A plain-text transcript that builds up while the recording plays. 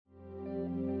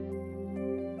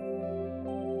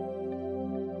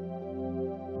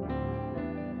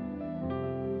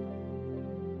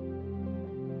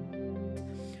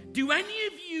Do any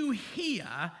of you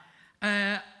here,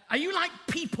 are you like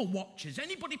people watchers?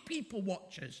 Anybody people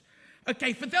watchers?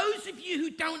 Okay, for those of you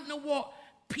who don't know what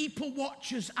people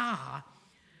watchers are,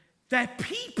 they're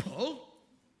people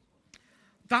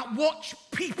that watch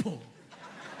people.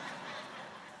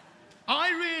 I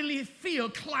really feel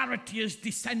clarity has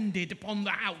descended upon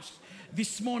the house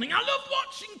this morning. I love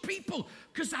watching people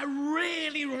because I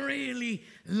really, really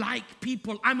like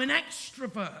people. I'm an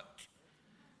extrovert.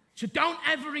 So don't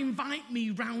ever invite me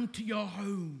round to your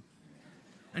home.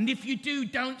 And if you do,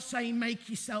 don't say make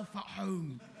yourself at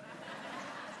home.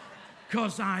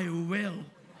 Because I will.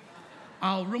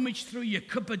 I'll rummage through your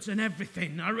cupboards and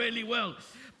everything. I really will.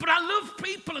 But I love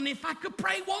people, and if I could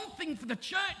pray one thing for the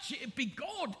church, it'd be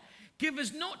God, give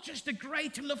us not just a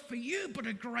greater love for you, but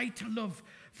a greater love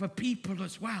for people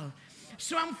as well.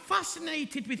 So I'm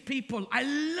fascinated with people. I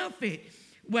love it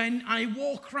when I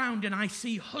walk around and I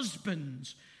see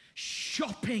husbands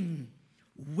shopping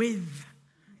with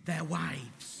their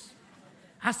wives.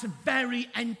 That's a very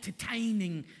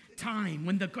entertaining time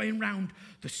when they're going around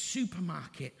the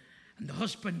supermarket and the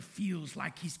husband feels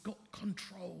like he's got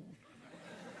control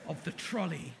of the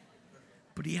trolley,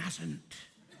 but he hasn't.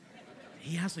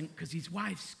 He hasn't, because his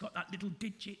wife's got that little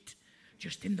digit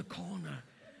just in the corner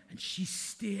and she's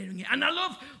steering it. And I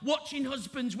love watching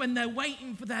husbands when they're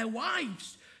waiting for their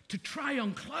wives to try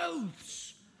on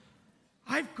clothes.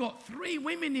 I've got 3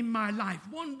 women in my life,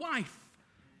 1 wife,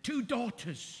 2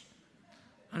 daughters,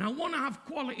 and I want to have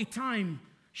quality time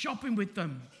shopping with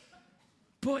them.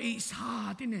 But it's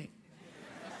hard, isn't it?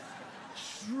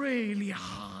 It's really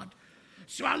hard.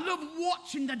 So I love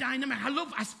watching the dynamic.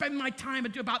 I spend my time, I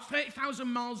do about 30,000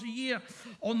 miles a year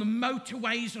on the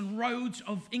motorways and roads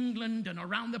of England and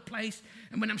around the place.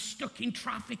 And when I'm stuck in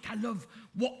traffic, I love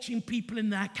watching people in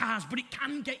their cars. But it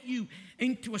can get you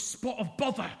into a spot of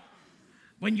bother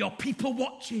when you're people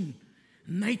watching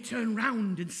and they turn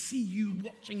round and see you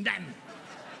watching them.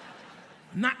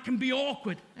 And that can be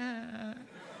awkward.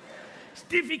 It's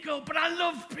difficult, but I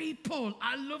love people.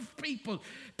 I love people.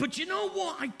 But you know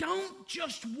what? I don't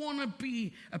just want to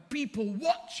be a people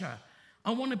watcher.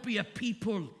 I want to be a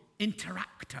people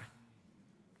interactor.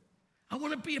 I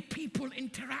want to be a people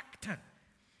interactor.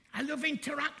 I love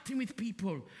interacting with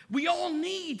people. We all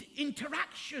need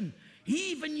interaction.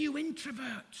 Even you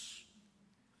introverts.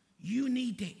 You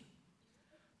need it.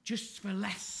 Just for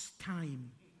less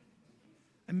time.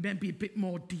 And maybe a bit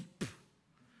more deep.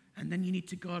 And then you need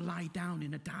to go lie down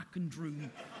in a darkened room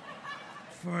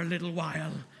for a little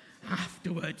while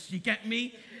afterwards. You get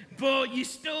me? But you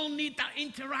still need that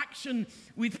interaction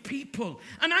with people.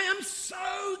 And I am so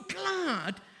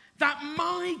glad that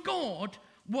my God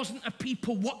wasn't a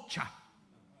people watcher.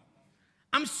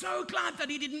 I'm so glad that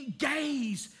he didn't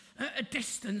gaze at a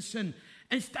distance and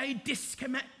stay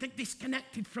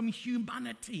disconnected from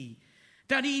humanity.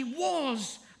 That he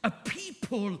was a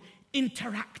people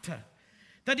interactor.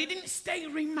 That he didn't stay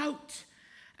remote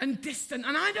and distant.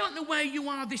 And I don't know where you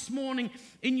are this morning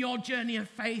in your journey of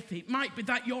faith. It might be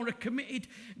that you're a committed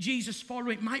Jesus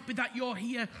follower. It might be that you're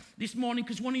here this morning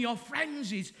because one of your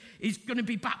friends is going to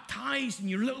be baptized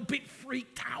and you're a little bit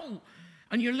freaked out.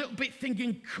 And you're a little bit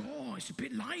thinking, God, it's a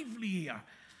bit lively here.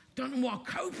 Don't know what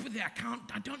to cope with it.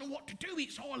 I don't know what to do.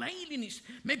 It's all alien. It's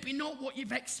maybe not what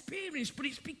you've experienced, but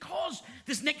it's because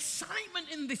there's an excitement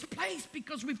in this place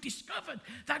because we've discovered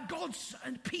that God's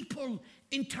a people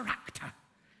interactor.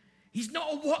 He's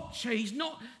not a watcher. He's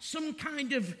not some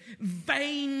kind of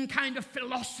vain kind of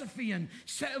philosophy and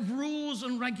set of rules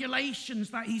and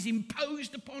regulations that he's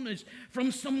imposed upon us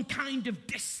from some kind of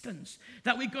distance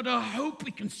that we've got to hope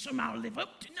we can somehow live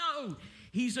up to. No,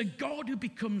 he's a God who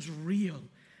becomes real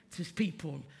to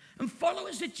people. And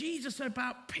followers of Jesus are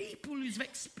about people who've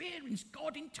experienced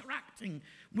God interacting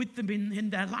with them in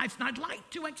their lives. And I'd like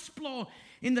to explore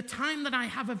in the time that I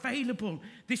have available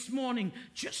this morning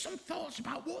just some thoughts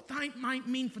about what that might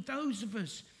mean for those of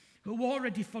us who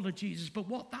already follow Jesus, but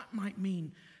what that might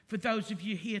mean for those of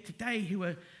you here today who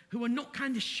are not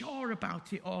kind of sure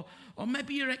about it, or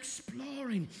maybe you're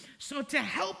exploring. So to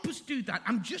help us do that,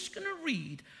 I'm just going to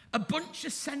read a bunch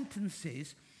of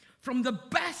sentences from the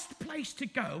best place to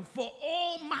go for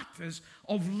all matters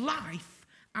of life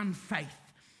and faith,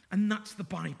 and that's the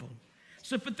Bible.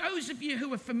 So for those of you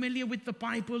who are familiar with the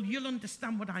Bible, you'll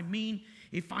understand what I mean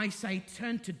if I say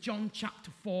turn to John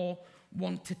chapter 4,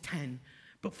 1 to 10.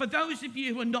 But for those of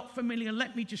you who are not familiar,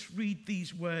 let me just read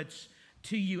these words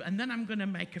to you, and then I'm going to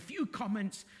make a few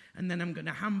comments, and then I'm going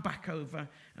to hand back over,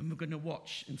 and we're going to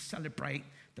watch and celebrate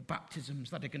the baptisms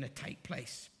that are going to take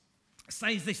place. It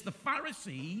says this: the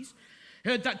Pharisees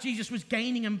heard that Jesus was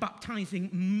gaining and baptizing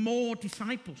more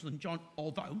disciples than John,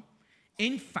 although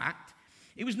In fact,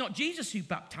 it was not Jesus who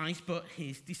baptized, but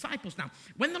his disciples. Now,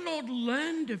 when the Lord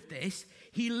learned of this,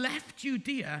 he left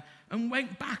Judea and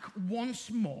went back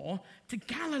once more to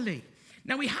Galilee.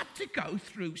 Now, he had to go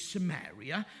through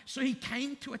Samaria, so he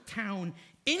came to a town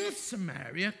in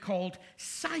Samaria called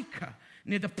Sychar,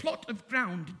 near the plot of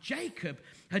ground Jacob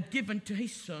had given to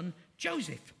his son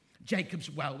Joseph. Jacob's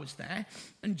well was there,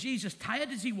 and Jesus, tired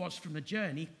as he was from the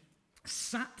journey,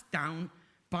 sat down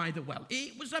by the well.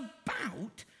 It was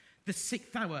about the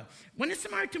 6th hour. When a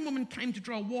Samaritan woman came to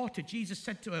draw water, Jesus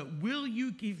said to her, "Will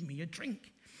you give me a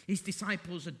drink?" His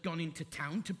disciples had gone into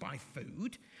town to buy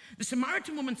food. The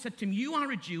Samaritan woman said to him, "You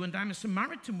are a Jew and I'm a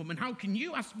Samaritan woman. How can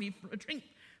you ask me for a drink?"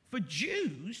 For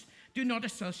Jews do not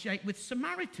associate with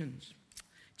Samaritans.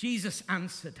 Jesus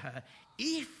answered her,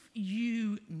 "If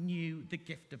you knew the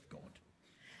gift of God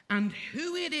and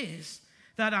who it is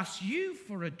that asks you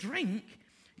for a drink,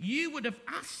 you would have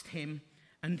asked him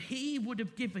and he would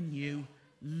have given you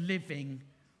living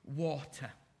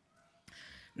water."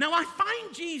 Now, I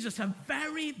find Jesus a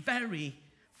very, very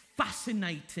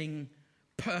fascinating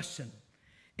person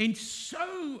in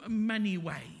so many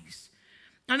ways.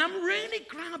 And I'm really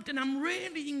grabbed and I'm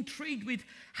really intrigued with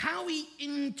how he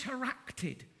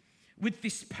interacted with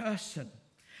this person.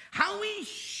 How he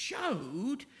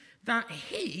showed that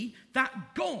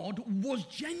God was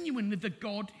genuinely the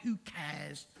God who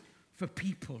cares for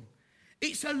people.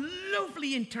 It's a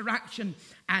lovely interaction,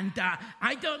 and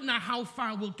I don't know how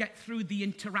far we'll get through the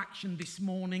interaction this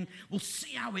morning. We'll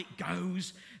see how it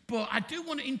goes, but I do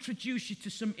want to introduce you to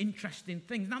some interesting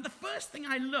things. Now, the first thing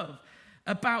I love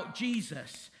about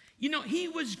Jesus, he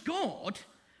was God,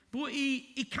 but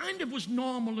he kind of was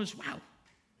normal as well.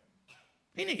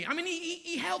 Didn't he? I mean,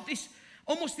 he held this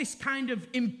kind of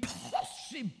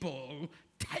impossible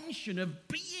tension of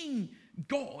being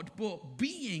God, but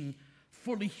being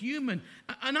fully human.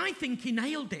 And I think he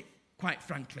nailed it, quite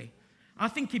frankly. I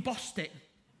think he bossed it.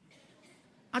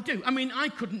 I do. I mean, I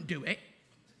couldn't do it,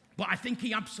 but I think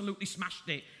he absolutely smashed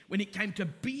it when it came to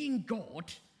being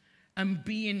God and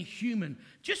being human.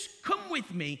 Just come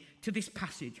with me to this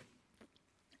passage.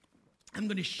 I'm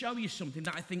going to show you something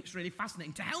that I think is really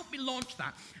fascinating. To help me launch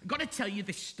that, I've got to tell you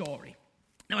this story.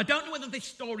 Now, I don't know whether this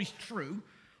story is true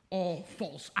or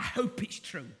false. I hope it's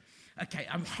true. Okay,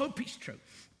 I hope it's true.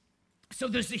 So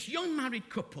there's this young married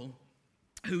couple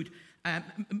who'd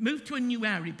moved to a new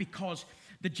area because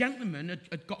the gentleman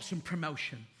had got some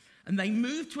promotion. And they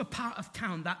moved to a part of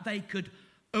town that they could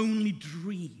only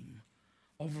dream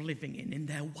of living in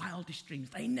their wildest dreams.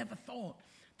 They never thought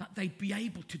that they'd be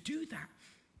able to do that.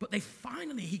 But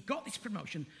he got this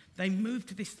promotion. They moved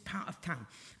to this part of town.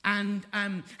 And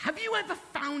have you ever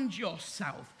found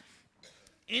yourself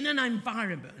in an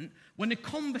environment when a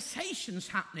conversation's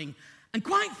happening and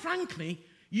quite frankly,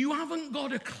 you haven't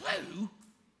got a clue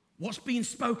what's being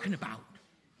spoken about?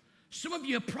 Some of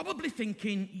you are probably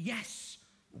thinking, yes,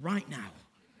 right now.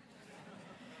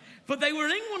 But they were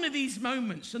in one of these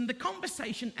moments and the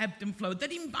conversation ebbed and flowed.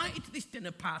 They'd invited to this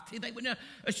dinner party. They were in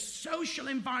a social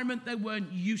environment they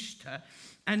weren't used to.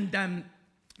 And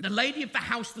the lady of the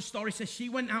house, the story says, she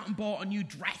went out and bought a new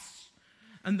dress.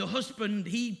 And the husband,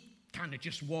 he kind of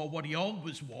just wore what he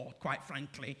always wore, quite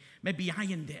frankly. Maybe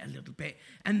ironed it a little bit.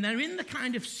 And they're in the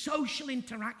kind of social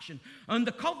interaction. And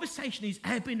the conversation is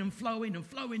ebbing and flowing and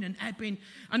flowing and ebbing.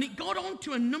 And it got on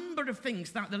to a number of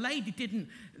things that the lady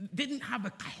didn't have a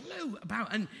clue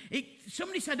about. And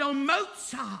somebody said, "Oh,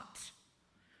 Mozart."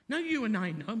 Now, you and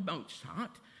I know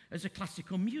Mozart as a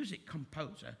classical music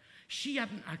composer. She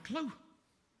hadn't a clue.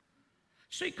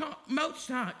 So he got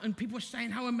Mozart, and people were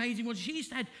saying how amazing was. She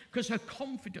said, because her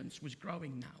confidence was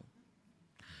growing now,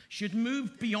 she'd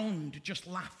moved beyond just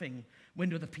laughing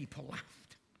when other people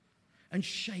laughed, and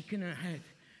shaking her head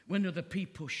when other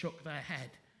people shook their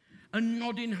head, and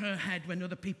nodding her head when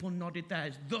other people nodded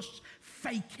theirs, thus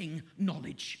faking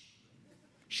knowledge.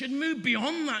 She'd moved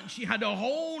beyond that, and she had a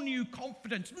whole new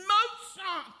confidence.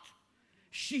 Mozart,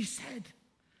 she said,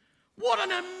 what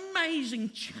an amazing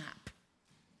chap.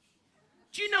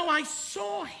 Do you know, I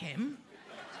saw him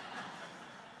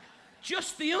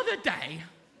just the other day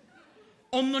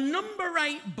on the number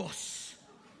 8 bus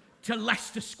to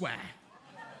Leicester Square.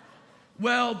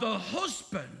 Well, the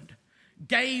husband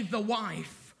gave the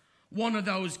wife one of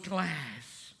those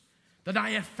glares that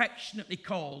I affectionately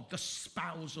called the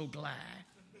spousal glare.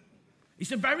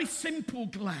 It's a very simple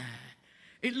glare.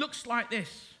 It looks like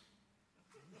this.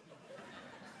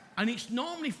 And it's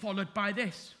normally followed by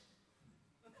this,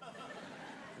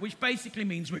 which basically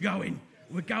means we're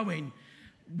going.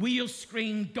 Wheel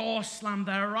scream, door slam.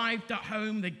 They arrived at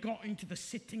home. They got into the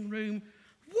sitting room.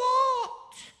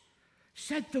 "What?"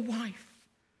 said the wife.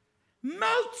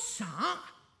 Mozart,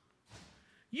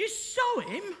 you saw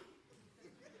him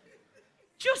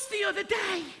just the other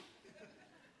day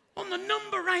on the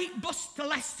number 8 bus to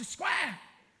Leicester Square.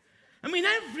 I mean,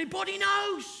 everybody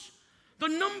knows the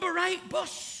number 8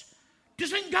 bus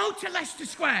doesn't go to Leicester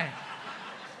Square.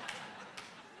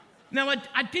 Now,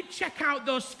 I did check out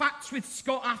those facts with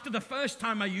Scott after the first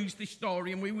time I used this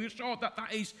story, and we were sure that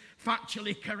that is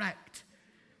factually correct.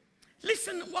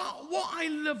 Listen, what I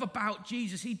love about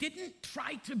Jesus, he didn't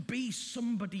try to be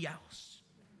somebody else.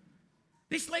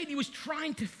 This lady was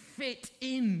trying to fit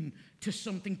in to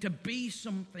something, to be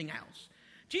something else.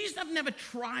 Jesus had never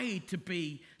tried to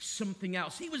be something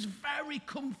else. He was very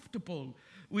comfortable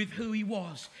with who he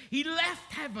was. He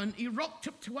left heaven, he rocked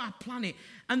up to our planet,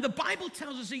 and the Bible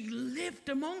tells us he lived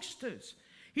amongst us.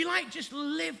 He just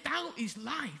lived out his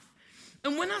life.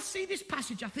 And when I see this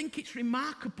passage, I think it's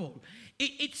remarkable.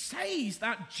 It says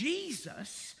that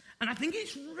Jesus, and I think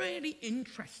it's really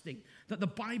interesting that the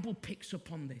Bible picks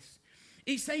up on this.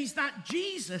 It says that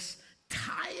Jesus,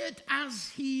 tired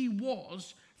as he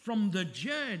was from the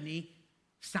journey,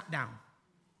 sat down.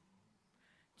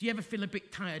 Do you ever feel a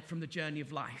bit tired from the journey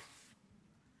of life?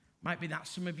 Might be that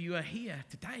some of you are here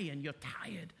today and you're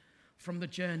tired from the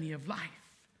journey of life.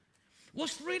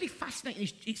 What's really fascinating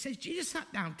is it says Jesus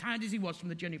sat down, tired as he was from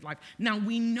the journey of life. Now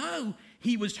we know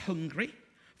he was hungry,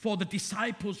 for the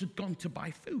disciples had gone to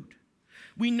buy food.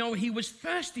 We know he was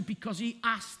thirsty because he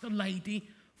asked the lady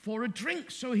for a drink.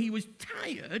 So he was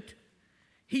tired,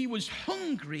 he was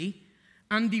hungry,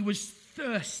 and he was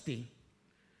thirsty.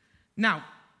 Now,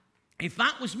 if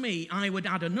that was me, I would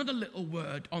add another little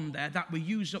word on there that we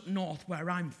use up north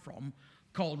where I'm from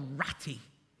called ratty.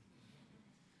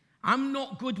 I'm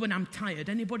not good when I'm tired.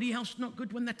 Anybody else not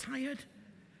good when they're tired?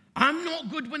 I'm not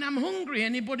good when I'm hungry.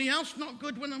 Anybody else not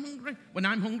good when I'm hungry? When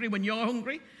I'm hungry, when you're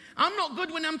hungry? I'm not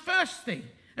good when I'm thirsty.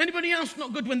 Anybody else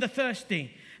not good when they're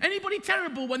thirsty? Anybody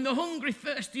terrible when they're hungry,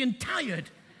 thirsty, and tired?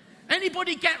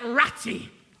 Anybody get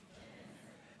ratty?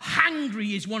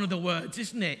 Hangry is one of the words,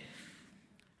 isn't it?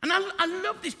 And I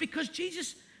love this because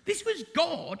Jesus, this was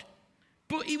God,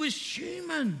 but he was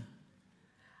human.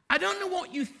 I don't know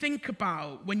what you think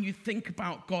about when you think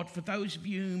about God, for those of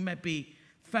you who may be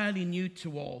fairly new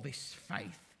to all this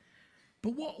faith.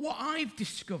 But what I've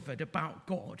discovered about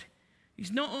God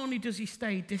is not only does he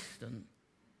stay distant,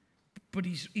 but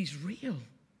he's real.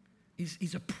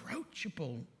 He's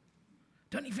approachable.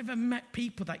 Don't you ever met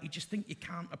people that you just think you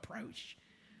can't approach?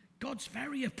 God's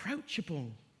very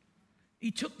approachable. He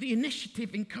took the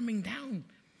initiative in coming down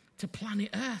to planet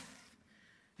Earth.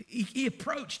 He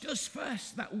approached us first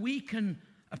so that we can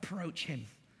approach him,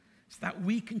 so that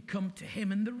we can come to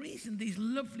him. And the reason these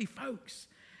lovely folks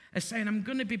are saying, I'm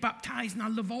going to be baptized, and I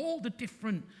love all the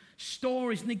different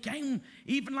stories. And again,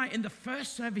 even like in the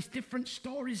first service, different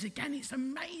stories. Again, it's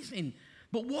amazing.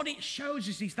 But what it shows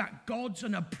us is that God's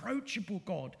an approachable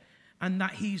God, and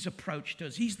that he's approached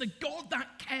us. He's the God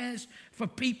that cares for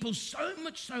people so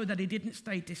much so that he didn't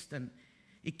stay distant.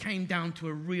 He came down to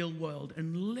a real world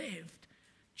and lived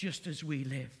just as we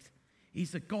lived.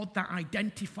 He's the God that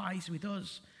identifies with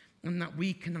us and that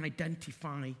we can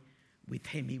identify with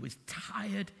him. He was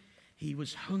tired, he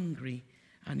was hungry,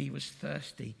 and he was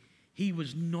thirsty. He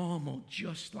was normal,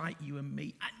 just like you and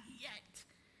me. And yet,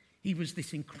 he was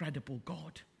this incredible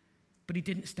God. But he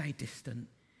didn't stay distant.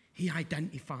 He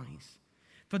identifies.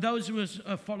 For those who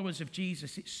are followers of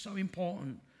Jesus, it's so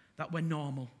important that we're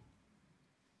normal,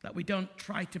 that we don't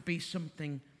try to be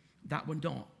something that we're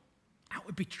not. That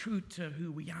would be true to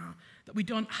who we are, that we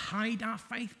don't hide our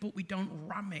faith, but we don't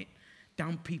ram it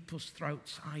down people's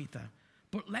throats either.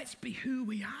 But let's be who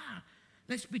we are.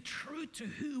 Let's be true to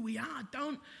who we are.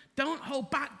 Don't hold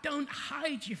back. Don't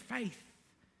hide your faith.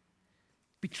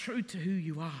 Be true to who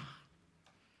you are.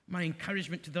 My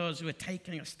encouragement to those who are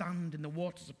taking a stand in the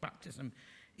waters of baptism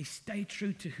is stay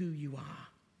true to who you are.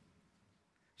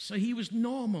 So he was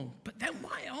normal. But then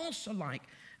what I also like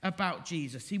about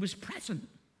Jesus, he was present.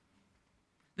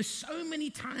 There's so many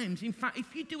times, in fact,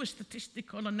 if you do a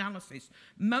statistical analysis,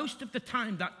 most of the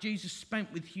time that Jesus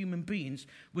spent with human beings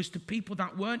was to people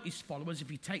that weren't his followers.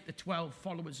 If you take the 12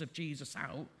 followers of Jesus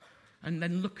out and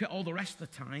then look at all the rest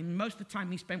of the time, most of the time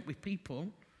he spent with people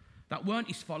that weren't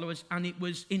his followers, and it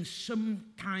was in some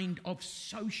kind of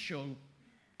social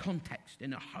context,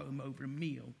 in a home over a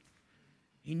meal.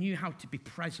 He knew how to be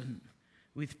present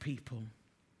with people.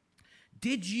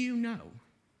 Did you know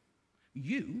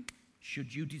you,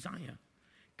 should you desire,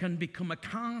 can become a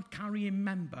card-carrying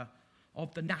member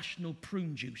of the National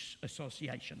Prune Juice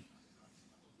Association?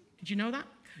 Did you know that?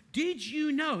 Did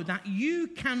you know that you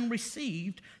can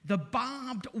receive the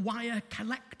Barbed Wire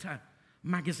Collector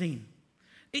magazine?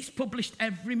 It's published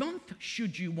every month,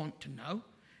 should you want to know,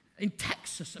 in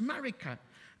Texas, America.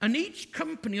 And each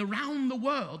company around the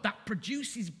world that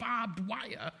produces barbed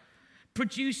wire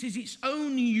produces its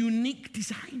own unique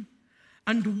design.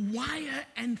 And wire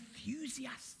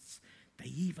enthusiasts, they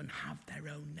even have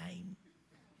their own name.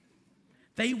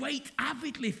 They wait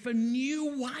avidly for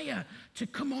new wire to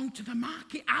come onto the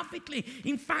market, avidly.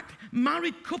 In fact,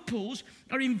 married couples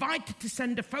are invited to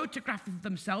send a photograph of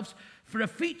themselves for a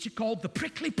feature called the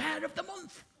Prickly Pear of the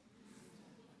Month.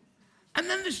 And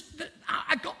then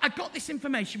I got this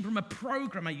information from a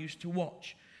program I used to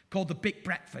watch called The Big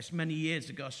Breakfast many years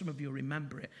ago. Some of you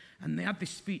remember it. And they had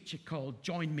this feature called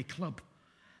Join Me Club.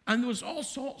 And there was all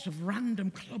sorts of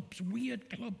random clubs, weird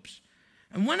clubs.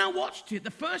 And when I watched it,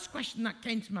 the first question that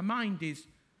came to my mind is,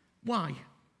 why?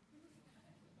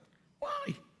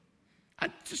 Why?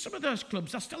 And to some of those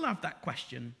clubs, I still have that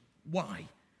question, why?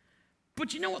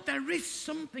 But you know what? There is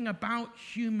something about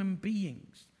human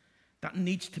beings that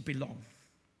needs to belong,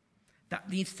 that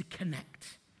needs to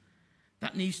connect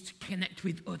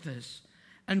with others.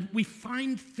 And we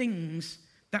find things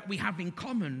that we have in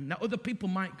common that other people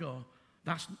might go,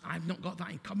 I've not got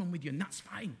that in common with you, and that's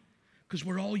fine. Because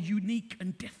we're all unique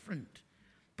and different.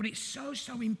 But it's so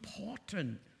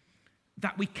important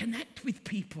that we connect with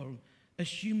people as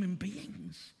human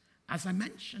beings. As I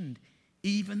mentioned,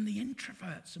 even the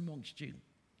introverts amongst you.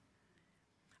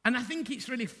 And I think it's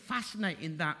really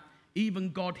fascinating that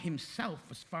even God himself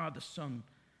was Father, Son,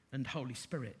 and Holy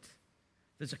Spirit.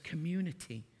 There's a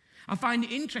community. I find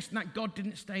it interesting that God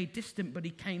didn't stay distant, but he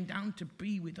came down to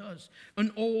be with us.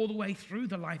 And all the way through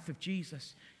the life of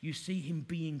Jesus, you see him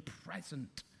being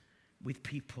present with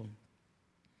people.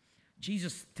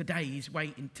 Jesus today is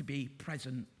waiting to be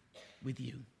present with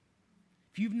you.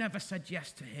 If you've never said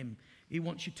yes to him, he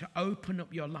wants you to open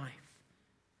up your life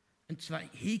and so that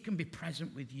he can be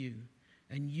present with you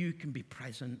and you can be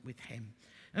present with him.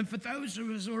 And for those of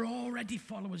us who are already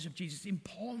followers of Jesus, it's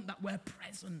important that we're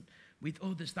present with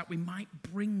others, that we might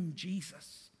bring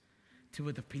Jesus to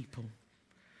other people.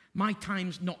 My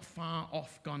time's not far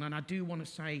off gone, and I do want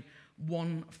to say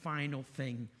one final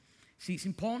thing. See, it's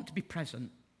important to be present.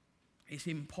 It's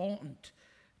important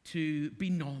to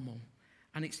be normal,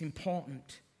 and it's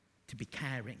important to be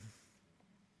caring.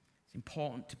 It's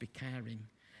important to be caring.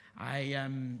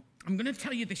 I'm going to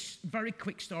tell you this very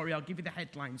quick story. I'll give you the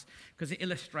headlines because it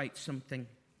illustrates something.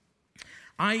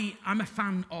 I'm a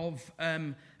fan of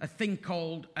a thing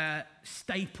called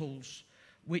Staples,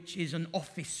 which is an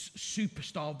office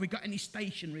superstore. Have we got any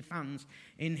stationery fans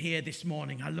in here this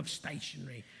morning? I love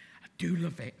stationery. I do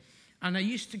love it. And I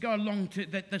used to go along to,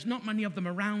 there's not many of them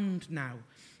around now.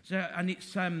 And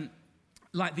it's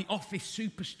like the office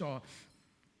superstore.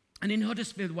 And in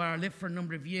Huddersfield, where I lived for a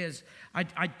number of years,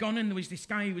 I'd gone and there was this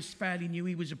guy who was fairly new.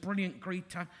 He was a brilliant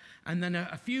greeter. And then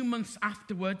a few months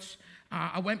afterwards,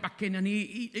 I went back in and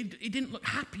he didn't look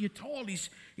happy at all.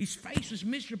 His face was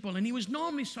miserable and he was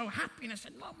normally so happy. And I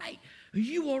said, well, mate, are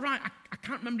you all right? I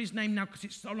can't remember his name now because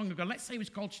it's so long ago. Let's say he was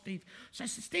called Steve. So I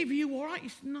said, Steve, are you all right? He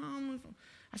said, no.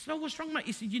 I said, oh, what's wrong, mate?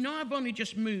 He said, you know, I've only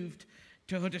just moved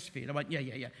to Huddersfield. I went,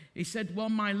 yeah. He said, well,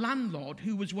 my landlord,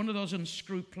 who was one of those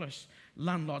unscrupulous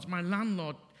landlords, my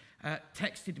landlord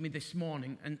texted me this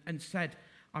morning and said,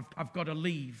 I've got to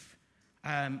leave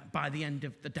by the end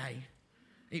of the day.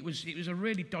 It was a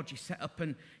really dodgy setup,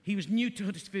 and he was new to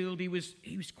Huddersfield. He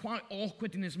was quite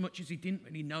awkward in as much as he didn't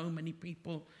really know many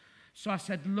people. So I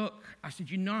said, look,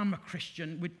 you know I'm a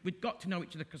Christian. We'd got to know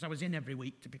each other because I was in every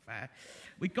week, to be fair.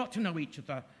 We'd got to know each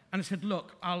other. And I said,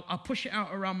 look, I'll push it out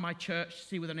around my church,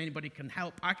 see whether anybody can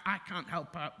help. I can't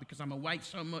help out because I'm away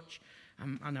so much.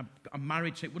 And I'm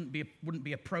married, so it wouldn't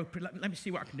be appropriate. Let me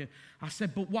see what I can do. I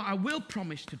said, but what I will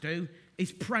promise to do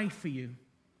is pray for you.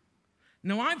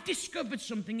 Now, I've discovered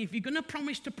something. If you're going to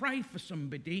promise to pray for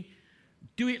somebody,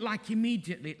 do it like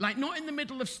immediately. Like not in the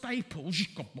middle of Staples.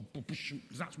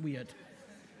 That's weird.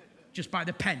 Just by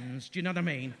the pens. Do you know what I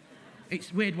mean?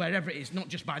 It's weird wherever it is, not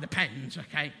just by the pens,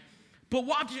 okay? But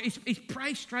what I do is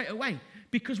pray straight away.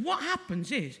 Because what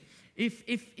happens is,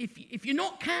 if you're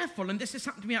not careful, and this has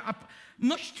happened to me,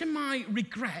 much to my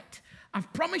regret,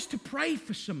 I've promised to pray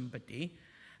for somebody,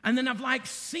 and then I've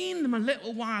seen them a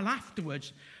little while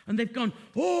afterwards, and they've gone,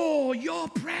 oh, your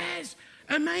prayer's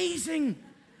amazing.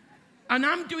 And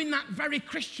I'm doing that very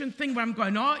Christian thing where I'm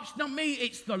going, oh, it's not me,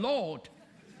 it's the Lord.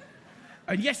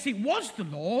 And yes, it was the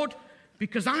Lord,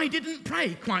 because I didn't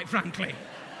pray, quite frankly.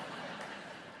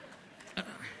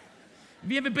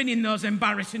 Have you ever been in those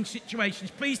embarrassing situations?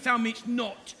 Please tell me it's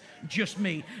not just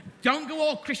me. Don't go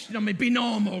all Christian on me, be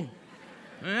normal.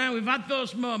 We've had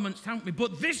those moments, haven't we?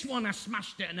 But this one, I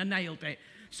smashed it and I nailed it.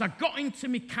 So I got into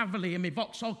my Cavalier, my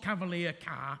Vauxhall Cavalier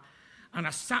car, and I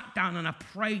sat down and I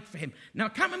prayed for him. Now, I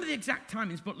can't remember the exact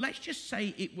timings, but let's just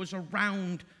say it was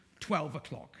around 12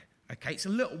 o'clock. Okay, it's a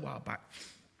little while back.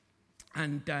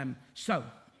 And so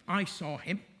I saw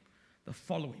him the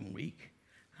following week.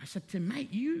 I said to him,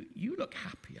 mate, you look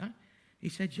happier. He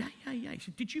said, yeah. He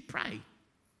said, did you pray?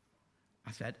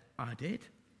 I said, I did.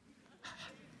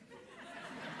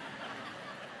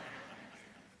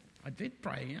 I did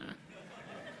pray, yeah.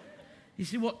 He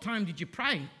said, what time did you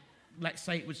pray? Let's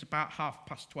say it was about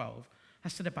 12:30. I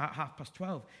said, about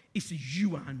 12:30. He said,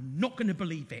 you are not going to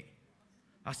believe it.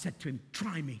 I said to him,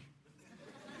 try me.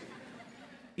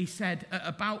 He said, at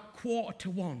about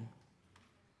 1:45,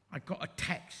 I got a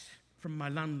text from my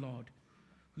landlord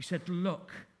who said,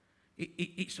 look,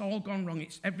 it's all gone wrong.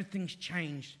 Everything's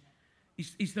changed.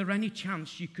 Is there any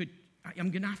chance you could, I'm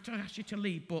going to have to ask you to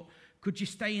leave, but could you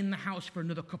stay in the house for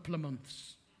another couple of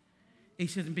months? He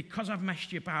said, and because I've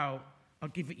messed you about, I'll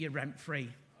give it you rent-free.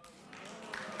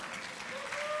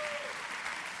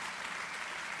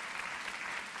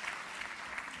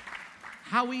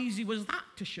 How easy was that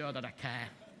to show that I care?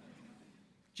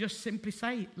 Just simply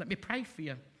say, let me pray for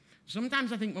you.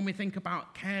 Sometimes I think when we think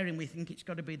about caring, we think it's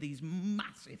got to be these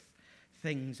massive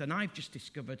things. And I've just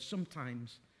discovered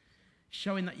sometimes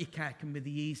showing that you care can be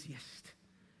the easiest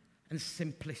and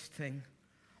simplest thing.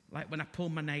 Like when I pull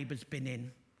my neighbour's bin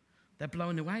in, they're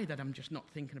blown away that I'm just not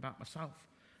thinking about myself.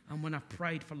 And when I've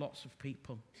prayed for lots of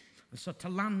people. And so to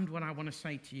land what I want to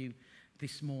say to you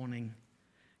this morning,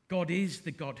 God is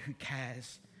the God who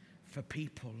cares for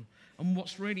people. And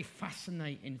what's really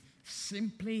fascinating,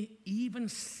 even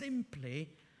simply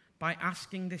by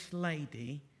asking this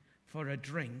lady for a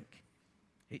drink,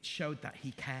 it showed that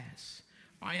he cares.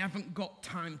 I haven't got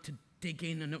time to dig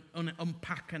in and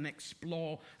unpack and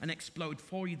explore and explode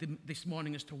for you this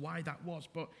morning as to why that was.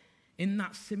 But in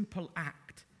that simple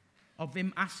act of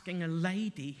him asking a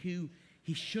lady who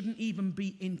he shouldn't even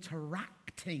be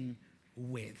interacting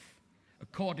with,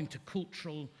 according to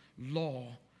cultural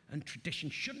law and tradition,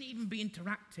 shouldn't even be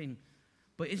interacting.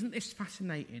 But isn't this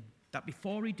fascinating that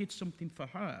before he did something for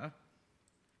her,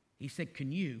 he said,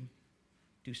 can you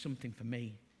do something for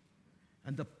me?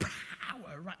 And the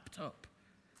power wrapped up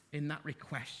in that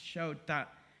request showed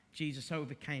that Jesus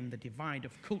overcame the divide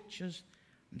of cultures,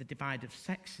 the divide of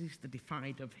sexes, the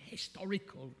divide of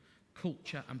historical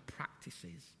culture and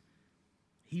practices.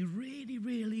 He really,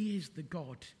 really is the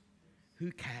God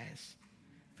who cares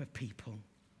for people.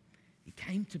 He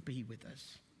came to be with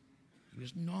us. He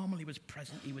was normal, he was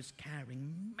present, he was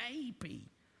caring. Maybe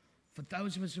for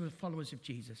those of us who are followers of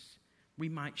Jesus, we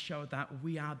might show that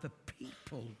we are the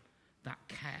people that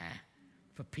care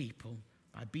for people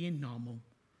by being normal,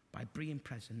 by being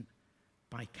present,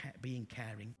 by being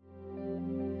caring.